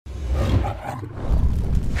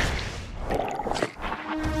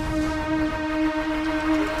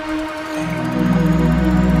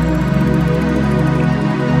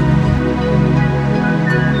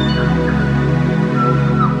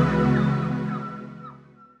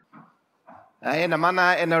E na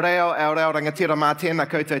mana, e na reo, e reo rangatira mā tēnā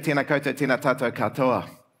koutou, tēnā tātou katoa.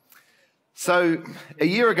 So, a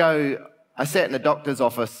year ago, I sat in a doctor's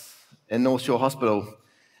office in North Shore Hospital,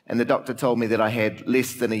 and the doctor told me that I had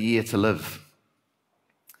less than a year to live.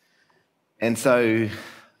 And so,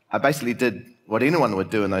 I basically did what anyone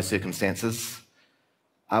would do in those circumstances.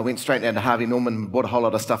 I went straight down to Harvey Norman, bought a whole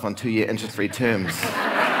lot of stuff on 2-year interest-free terms.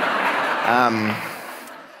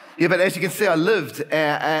 Yeah, but as you can see, I lived,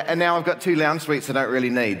 and now I've got 2 lounge suites I don't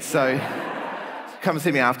really need, so come and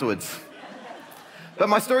see me afterwards. But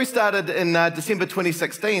my story started in December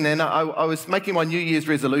 2016, and I was making my New Year's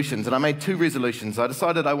resolutions, and I made 2 resolutions. I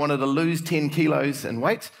decided I wanted to lose 10 kilos in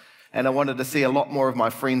weight, and I wanted to see a lot more of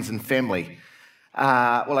my friends and family.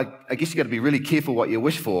 I guess you've got to be really careful what you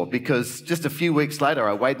wish for, because just a few weeks later,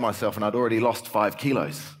 I weighed myself, and I'd already lost 5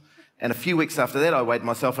 kilos. And a few weeks after that, I weighed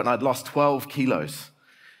myself, and I'd lost 12 kilos.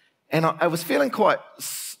 And I was feeling quite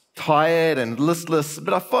tired and listless,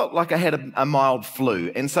 but I felt like I had a mild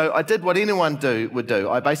flu. And so I did what anyone would do.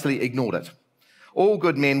 I basically ignored it. All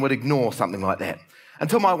good men would ignore something like that.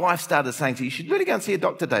 Until my wife started saying to me, "You should really go and see a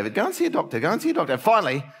doctor, David. Go and see a doctor. Go and see a doctor." And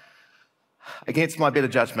finally, against my better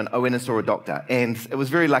judgment, I went and saw a doctor. And it was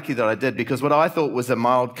very lucky that I did, because what I thought was a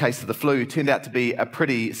mild case of the flu turned out to be a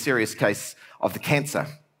pretty serious case of the cancer.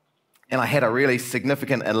 And I had a really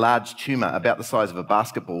significant and large tumour about the size of a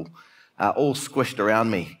basketball, all squished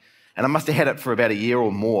around me. And I must have had it for about a year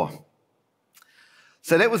or more.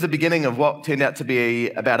 So that was the beginning of what turned out to be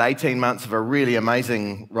about 18 months of a really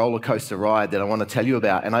amazing rollercoaster ride that I want to tell you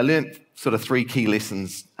about. And I learned sort of 3 key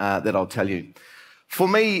lessons that I'll tell you. For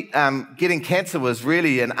me, getting cancer was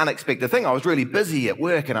really an unexpected thing. I was really busy at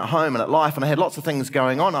work and at home and at life, and I had lots of things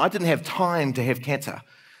going on. I didn't have time to have cancer.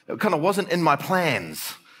 It kind of wasn't in my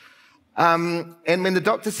plans. And when the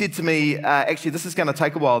doctor said to me, actually, this is going to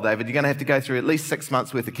take a while, David, you're going to have to go through at least 6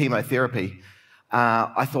 months worth of chemotherapy,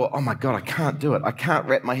 I thought, oh my God, I can't do it. I can't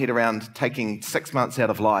wrap my head around taking 6 months out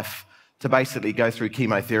of life to basically go through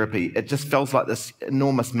chemotherapy. It just felt like this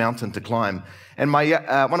enormous mountain to climb. And one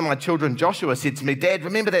of my children, Joshua, said to me, "Dad,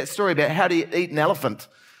 remember that story about how do you eat an elephant?"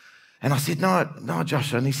 And I said, no,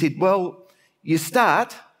 Joshua. And he said, well, you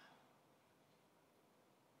start,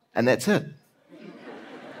 and that's it.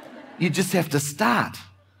 You just have to start.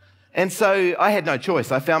 And so I had no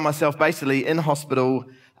choice. I found myself basically in hospital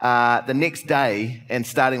the next day and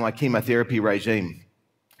starting my chemotherapy regime.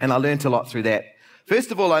 And I learned a lot through that.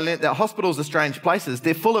 First of all, I learned that hospitals are strange places.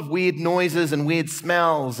 They're full of weird noises and weird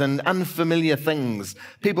smells and unfamiliar things.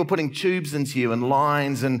 People putting tubes into you and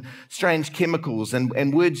lines and strange chemicals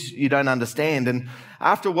and words you don't understand. And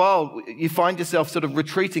after a while, you find yourself sort of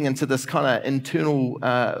retreating into this kind of internal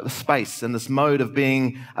space and this mode of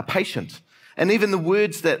being a patient. And even the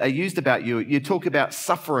words that are used about you, you talk about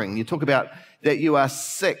suffering, you talk about that you are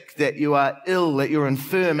sick, that you are ill, that you're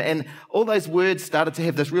infirm, and all those words started to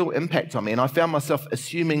have this real impact on me, and I found myself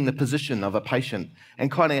assuming the position of a patient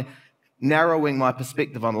and kind of narrowing my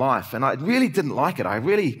perspective on life, and I really didn't like it. I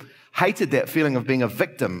really hated that feeling of being a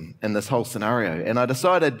victim in this whole scenario, and I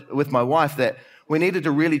decided with my wife that we needed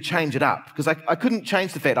to really change it up, because I couldn't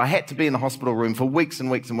change the fact I had to be in the hospital room for weeks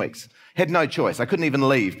and weeks and weeks. Had no choice. I couldn't even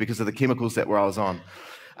leave because of the chemicals that I was on.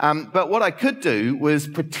 But what I could do was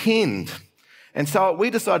pretend. And so we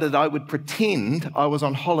decided I would pretend I was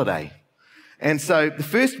on holiday. And so the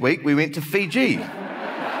first week we went to Fiji,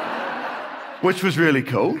 which was really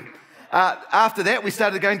cool. After that, we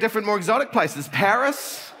started going different, more exotic places.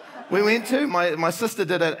 Paris, we went to. My sister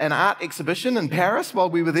did an art exhibition in Paris while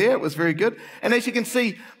we were there. It was very good. And as you can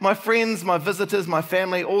see, my friends, my visitors, my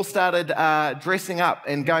family all started dressing up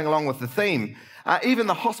and going along with the theme. Even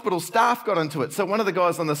the hospital staff got into it. So one of the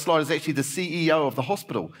guys on the slide is actually the CEO of the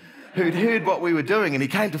hospital, who'd heard what we were doing, and he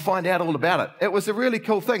came to find out all about it. It was a really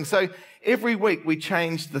cool thing. So every week we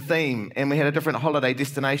changed the theme, and we had a different holiday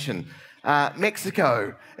destination.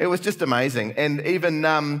 Mexico, it was just amazing. And even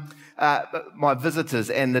my visitors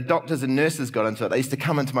and the doctors and nurses got into it. They used to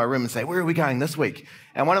come into my room and say, "Where are we going this week?"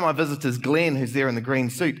 And one of my visitors, Glenn, who's there in the green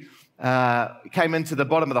suit, came into the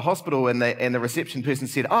bottom of the hospital, and the reception person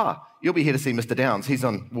said, "You'll be here to see Mr. Downs. He's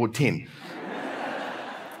on ward 10.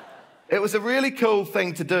 It was a really cool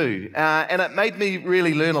thing to do, and it made me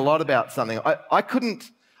really learn a lot about something. I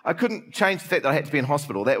couldn't change the fact that I had to be in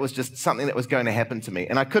hospital. That was just something that was going to happen to me,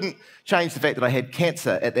 and I couldn't change the fact that I had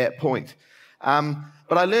cancer at that point.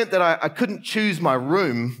 But I learned that I couldn't choose my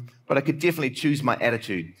room, but I could definitely choose my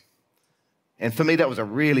attitude. And for me, that was a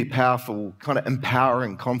really powerful, kind of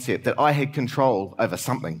empowering concept that I had control over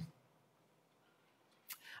something.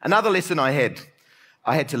 Another lesson I had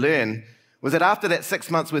to learn was that after that 6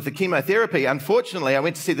 months worth of chemotherapy, unfortunately, I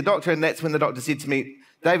went to see the doctor, and that's when the doctor said to me,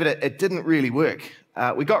 David, it didn't really work.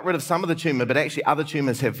 We got rid of some of the tumour, but actually other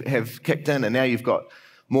tumours have kicked in, and now you've got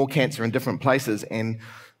more cancer in different places. And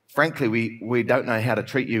frankly, we don't know how to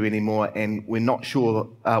treat you anymore, and we're not sure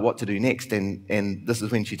what to do next. And this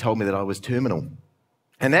is when she told me that I was terminal.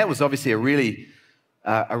 And that was obviously a really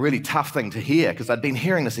tough thing to hear, because I'd been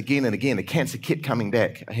hearing this again and again. The cancer kept coming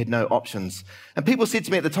back. I had no options. And people said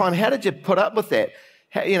to me at the time, how did you put up with that?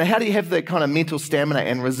 How do you have that kind of mental stamina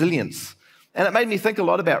and resilience? And it made me think a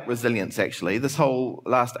lot about resilience, actually, this whole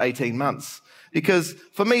last 18 months. Because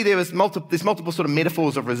for me, there's multiple sort of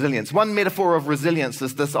metaphors of resilience. One metaphor of resilience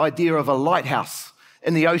is this idea of a lighthouse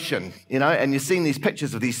in the ocean, and you've seen these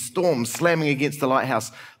pictures of these storms slamming against the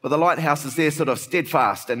lighthouse, but the lighthouse is there sort of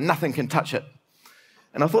steadfast and nothing can touch it.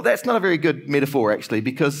 And I thought that's not a very good metaphor, actually,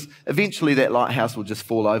 because eventually that lighthouse will just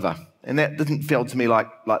fall over. And that didn't feel to me like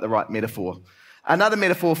the right metaphor. Another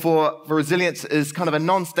metaphor for resilience is kind of a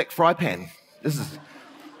non-stick fry pan.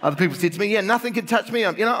 Other people said to me, yeah, nothing can touch me.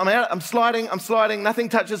 I'm out, I'm sliding, nothing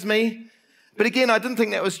touches me. But again, I didn't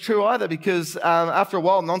think that was true either, because after a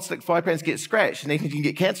while, non-stick fry pans get scratched and you can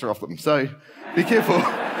get cancer off them. So be careful.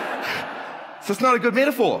 So it's not a good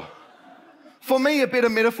metaphor. For me, a better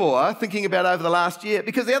metaphor, thinking about over the last year,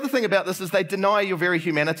 because the other thing about this is they deny your very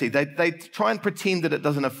humanity. They try and pretend that it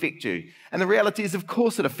doesn't affect you. And the reality is, of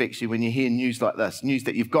course, it affects you when you hear news like this, news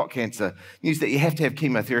that you've got cancer, news that you have to have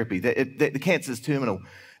chemotherapy, that the cancer is terminal.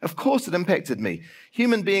 Of course, it impacted me.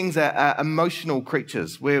 Human beings are emotional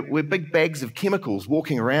creatures. We're big bags of chemicals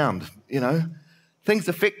walking around, Things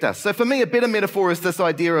affect us. So for me, a better metaphor is this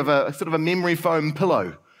idea of a sort of a memory foam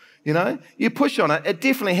pillow. You push on it, it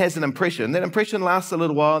definitely has an impression. That impression lasts a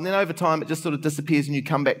little while, and then over time it just sort of disappears and you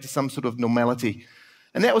come back to some sort of normality.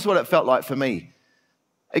 And that was what it felt like for me.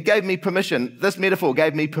 It gave me permission, this metaphor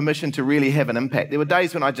gave me permission to really have an impact. There were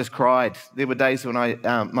days when I just cried. There were days when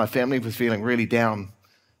my family was feeling really down.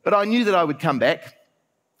 But I knew that I would come back.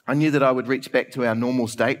 I knew that I would reach back to our normal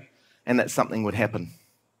state and that something would happen.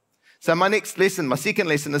 So my second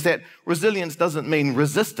lesson is that resilience doesn't mean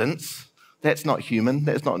resistance. That's not human,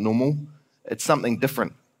 that's not normal, it's something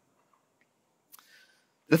different.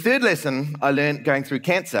 The third lesson I learned going through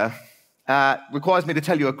cancer requires me to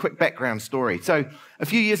tell you a quick background story. So a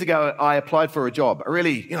few years ago, I applied for a job, a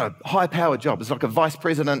really high-powered job. It's like a vice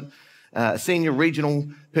president, senior regional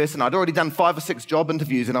person. I'd already done 5 or 6 job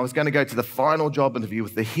interviews, and I was going to go to the final job interview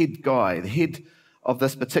with the head guy, the head of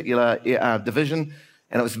this particular division,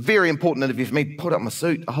 and it was a very important interview for me. Put up my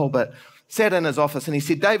suit, a whole bit. Sat in his office and he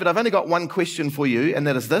said, David, I've only got one question for you, and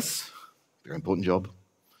that is this. Very important job.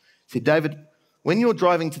 He said, David, when you're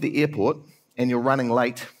driving to the airport and you're running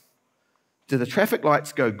late, do the traffic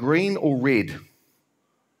lights go green or red?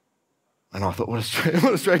 And I thought, what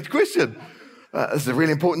a strange question. This is a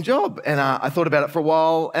really important job. And I thought about it for a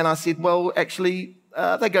while, and I said, well, actually,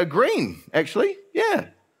 they go green, actually. Yeah,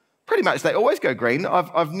 pretty much they always go green.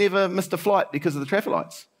 I've never missed a flight because of the traffic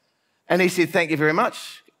lights. And he said, thank you very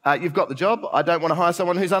much. You've got the job. I don't want to hire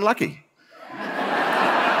someone who's unlucky.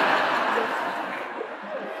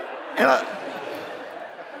 And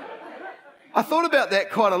I thought about that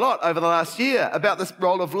quite a lot over the last year, about this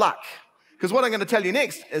role of luck. Because what I'm going to tell you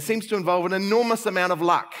next, it seems to involve an enormous amount of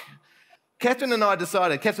luck. Catherine and I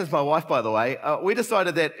decided, Catherine's my wife, by the way, we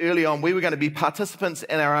decided that early on we were going to be participants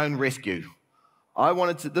in our own rescue.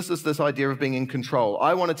 This is this idea of being in control.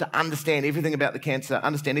 I wanted to understand everything about the cancer,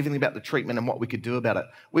 understand everything about the treatment and what we could do about it.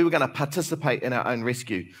 We were going to participate in our own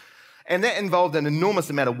rescue. And that involved an enormous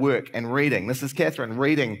amount of work and reading. This is Catherine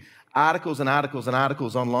reading articles and articles and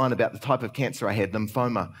articles online about the type of cancer I had,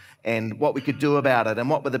 lymphoma, and what we could do about it and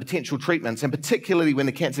what were the potential treatments, and particularly when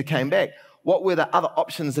the cancer came back, what were the other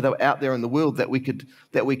options that are out there in the world that we could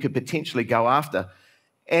potentially go after.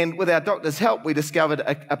 And with our doctor's help, we discovered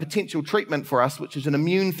a potential treatment for us, which is an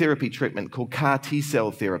immune therapy treatment called CAR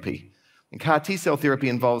T-cell therapy. And CAR T-cell therapy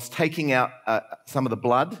involves taking out some of the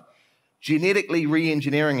blood, genetically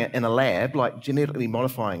re-engineering it in a lab, like genetically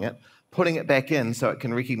modifying it, putting it back in so it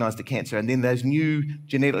can recognize the cancer, and then those new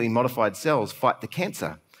genetically modified cells fight the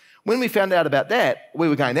cancer. When we found out about that, we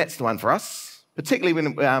were going, that's the one for us, particularly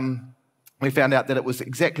when we found out that it was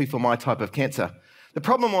exactly for my type of cancer. The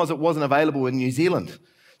problem was it wasn't available in New Zealand.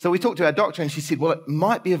 So we talked to our doctor and she said, well, it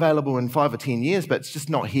might be available in 5 or 10 years, but it's just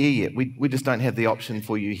not here yet. We just don't have the option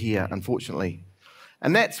for you here, unfortunately.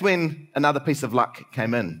 And that's when another piece of luck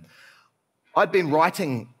came in. I'd been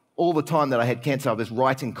writing all the time that I had cancer. I was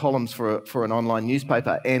writing columns for an online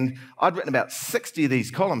newspaper, and I'd written about 60 of these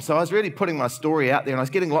columns. So I was really putting my story out there, and I was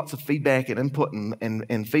getting lots of feedback and input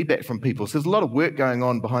and feedback from people. So there's a lot of work going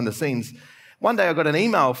on behind the scenes. One day I got an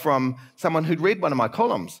email from someone who'd read one of my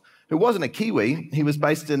columns, who wasn't a Kiwi. He was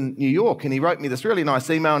based in New York, and he wrote me this really nice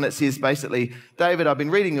email, and it says basically, David, I've been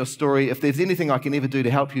reading your story. If there's anything I can ever do to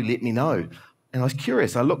help you, let me know. And I was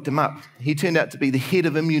curious. I looked him up. He turned out to be the head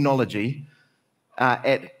of immunology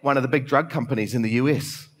at one of the big drug companies in the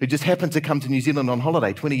US, who just happened to come to New Zealand on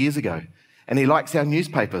holiday 20 years ago. And he likes our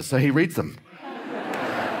newspapers, so he reads them.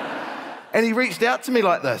 And he reached out to me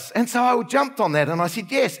like this. And so I jumped on that and I said,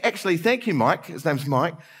 yes, actually, thank you, Mike. His name's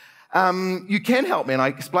Mike. You can help me. And I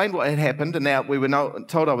explained what had happened. And now we were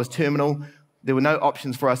told I was terminal. There were no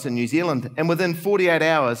options for us in New Zealand. And within 48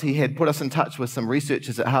 hours, he had put us in touch with some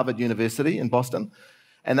researchers at Harvard University in Boston.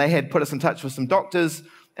 And they had put us in touch with some doctors.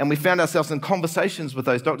 And we found ourselves in conversations with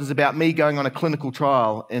those doctors about me going on a clinical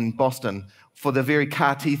trial in Boston for the very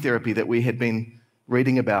CAR T therapy that we had been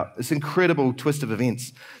reading about. This incredible twist of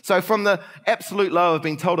events. So from the absolute low of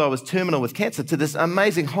being told I was terminal with cancer to this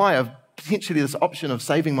amazing high of potentially this option of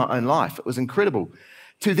saving my own life, it was incredible.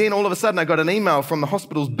 To then all of a sudden I got an email from the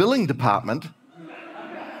hospital's billing department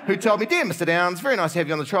who told me, dear Mr. Downs, very nice to have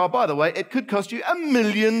you on the trial. By the way, it could cost you $1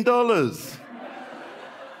 million. $1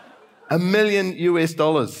 million US,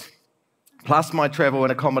 plus my travel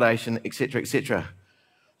and accommodation, etc., etc.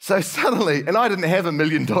 So suddenly, and I didn't have $1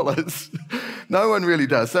 million. No one really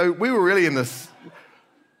does. So we were really in this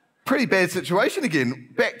pretty bad situation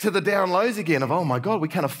again, back to the down lows again of, oh my God, we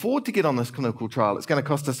can't afford to get on this clinical trial. It's going to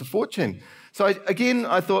cost us a fortune. So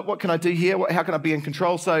I thought, what can I do here? How can I be in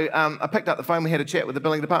control? So I picked up the phone. We had a chat with the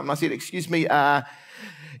billing department. I said, excuse me,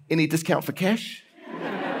 any discount for cash?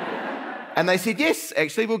 And they said, yes,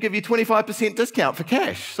 actually, we'll give you 25% discount for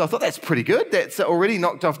cash. So I thought, that's pretty good. That's already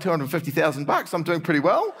knocked off $250,000. I'm doing pretty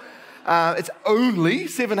well. It's only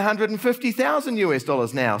 $750,000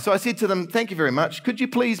 US now. So I said to them, thank you very much. Could you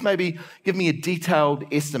please maybe give me a detailed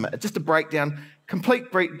estimate, just a breakdown, complete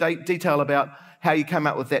detail about how you came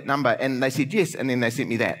up with that number? And they said yes, and then they sent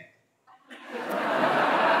me that.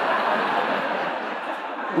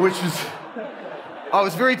 Which was, I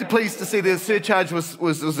was very pleased to see the surcharge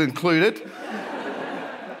was included.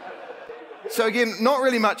 So again, not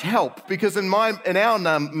really much help, because in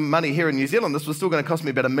our money here in New Zealand, this was still going to cost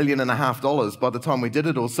me about $1.5 million by the time we did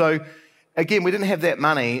it all. So again, we didn't have that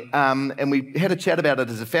money, and we had a chat about it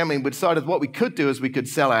as a family, and we decided what we could do is we could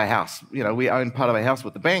sell our house. You know, we own part of our house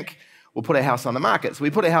with the bank. We'll put our house on the market. So we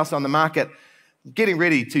put our house on the market, getting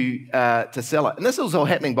ready to sell it. And this was all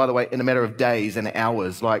happening, by the way, in a matter of days and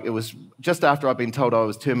hours. Like, it was just after I'd been told I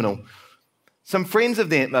was terminal. Some friends of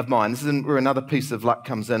mine, this is where another piece of luck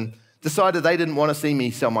comes in, decided they didn't want to see me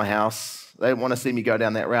sell my house. They didn't want to see me go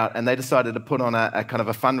down that route. And they decided to put on a kind of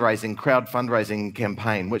a crowd fundraising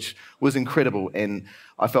campaign, which was incredible. And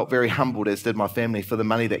I felt very humbled, as did my family, for the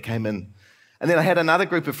money that came in. And then I had another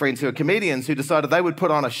group of friends who are comedians who decided they would put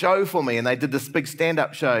on a show for me. And they did this big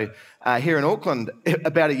stand-up show here in Auckland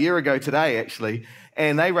about a year ago today, actually.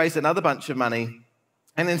 And they raised another bunch of money.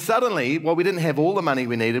 And then suddenly, while we didn't have all the money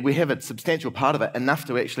we needed, we have a substantial part of it, enough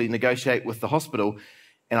to actually negotiate with the hospital.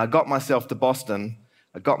 And I got myself to Boston.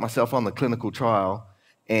 I got myself on the clinical trial.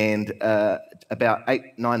 And about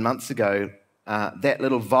 8-9 months ago, that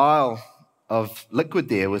little vial of liquid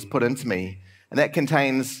there was put into me. And that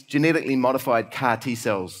contains genetically modified CAR T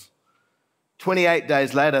cells. 28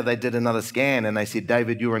 days later, they did another scan and they said,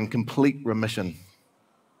 David, you're in complete remission.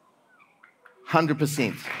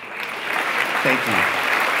 100%. Thank you.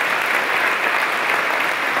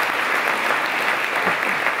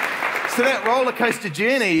 So that rollercoaster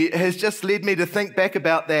journey has just led me to think back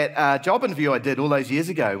about that job interview I did all those years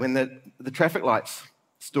ago, when the traffic lights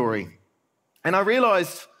story. And I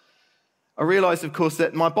realized, of course,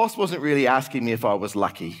 that my boss wasn't really asking me if I was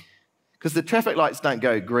lucky, because the traffic lights don't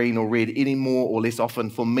go green or red any more or less often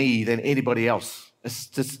for me than anybody else. It's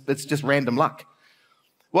just random luck.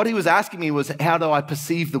 What he was asking me was, how do I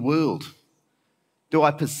perceive the world? Do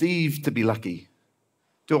I perceive to be lucky?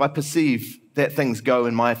 Do I perceive that things go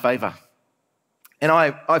in my favor? And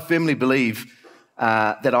I firmly believe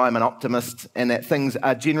that I'm an optimist and that things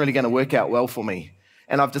are generally going to work out well for me.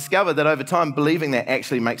 And I've discovered that over time, believing that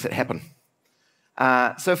actually makes it happen.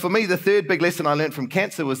 So for me, the third big lesson I learned from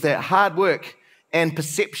cancer was that hard work and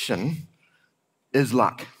perception is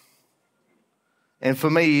luck. And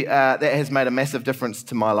for me, that has made a massive difference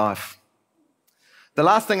to my life. The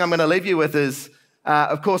last thing I'm going to leave you with is,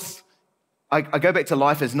 of course, I go back to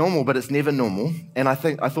life as normal, but it's never normal. And I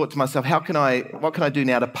thought to myself, what can I do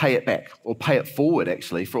now to pay it back, or pay it forward,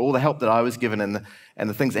 actually, for all the help that I was given and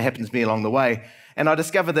the things that happened to me along the way. And I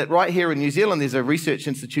discovered that right here in New Zealand, there's a research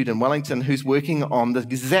institute in Wellington who's working on the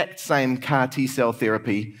exact same CAR T-cell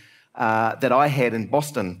therapy that I had in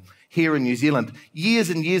Boston, here in New Zealand, years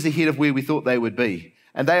and years ahead of where we thought they would be.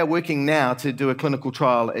 And they are working now to do a clinical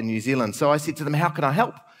trial in New Zealand. So I said to them, how can I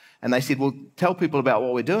help? And they said, well, tell people about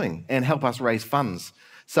what we're doing and help us raise funds.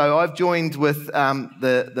 So I've joined with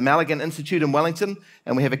the Malaghan Institute in Wellington,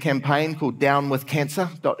 and we have a campaign called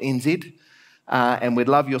downwithcancer.nz, and we'd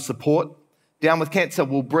love your support. Down with Cancer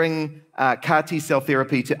will bring CAR T-cell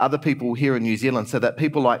therapy to other people here in New Zealand so that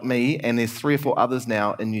people like me, and there's 3 or 4 others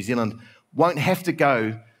now in New Zealand, won't have to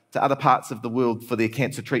go to other parts of the world for their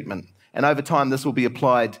cancer treatment. And over time, this will be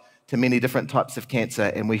applied to many different types of cancer,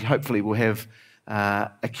 and we hopefully will have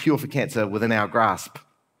a cure for cancer within our grasp.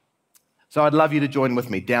 So I'd love you to join with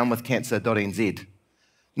me, downwithcancer.nz.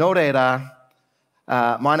 Nō reira,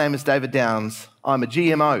 my name is David Downs. I'm a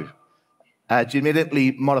GMO,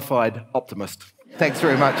 genetically modified optimist. Thanks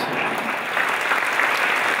very much.